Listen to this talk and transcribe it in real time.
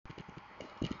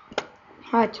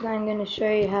Hi, today I'm going to show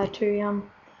you how to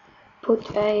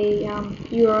put a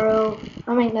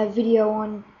a video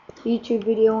on YouTube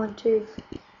video onto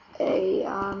a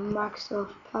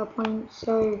Microsoft PowerPoint.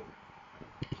 So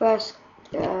first,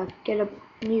 get a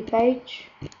new page.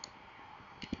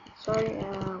 Sorry,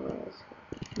 where is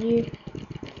it? New.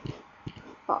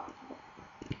 Oh.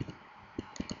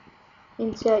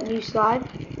 Insert new slide,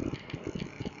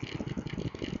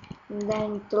 and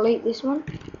then delete this one.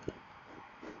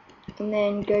 And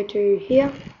then go to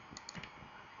here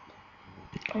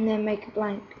and then make a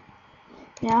blank.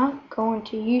 Now go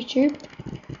onto YouTube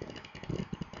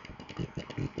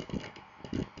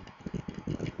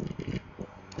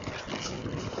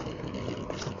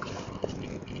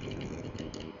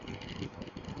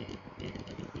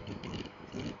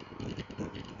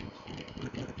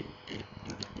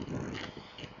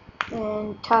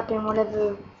and type in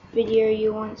whatever video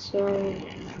you want. So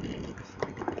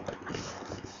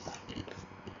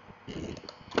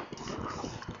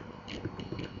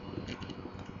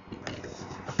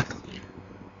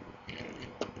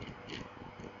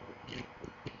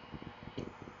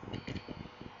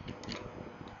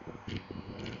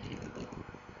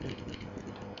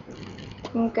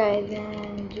okay,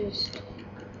 then just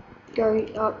go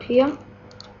up here,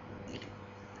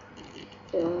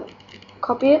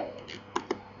 copy it.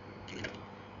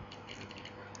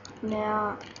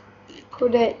 Now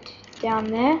put it down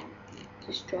there,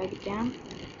 just drag it down.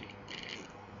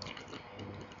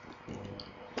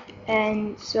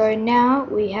 And so now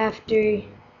we have to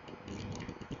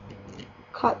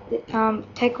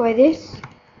take away this,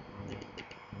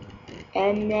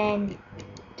 and then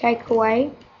take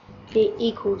away the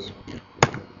equals,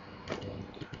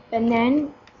 and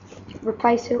then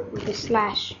replace it with a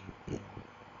slash.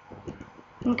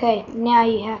 Okay, now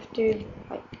you have to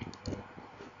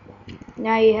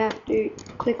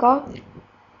click off,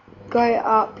 go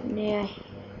up near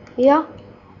here,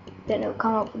 then it'll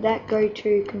come up with that. Go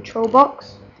to control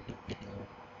box,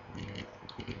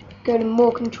 go to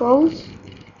more controls,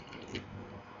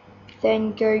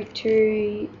 then go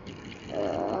to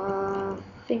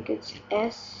I think it's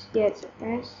S, yeah, it's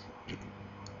S,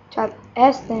 type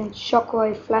S, then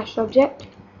shockwave flash object.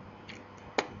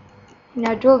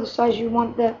 Now draw the size you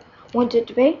want it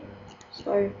to be,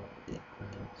 so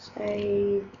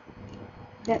say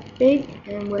that big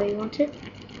and where you want it.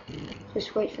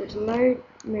 Just wait for it to load,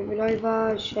 move it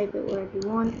over, shape it wherever you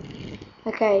want.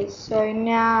 Okay, so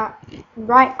now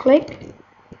right click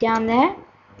down there,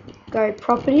 go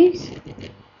properties,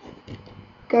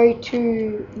 go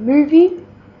to movie,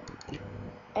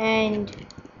 and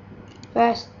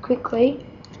first quickly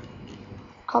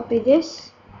copy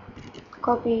this,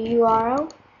 copy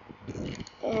URL,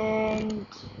 and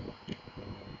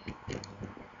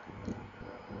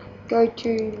go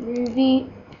to movie,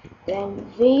 then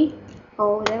V,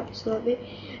 or whatever, select it,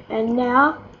 and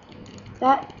now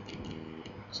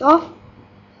that's off.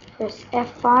 Press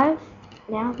F5.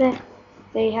 Now there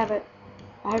you have it.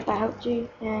 I hope I helped you,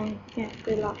 and yeah,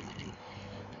 good luck.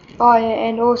 Oh yeah,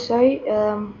 and also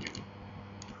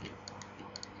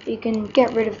you can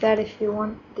get rid of that if you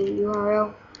want, the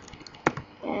URL,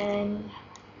 and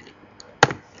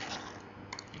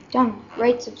done.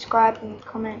 Rate, subscribe, and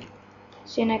comment.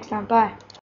 See you next time. Bye.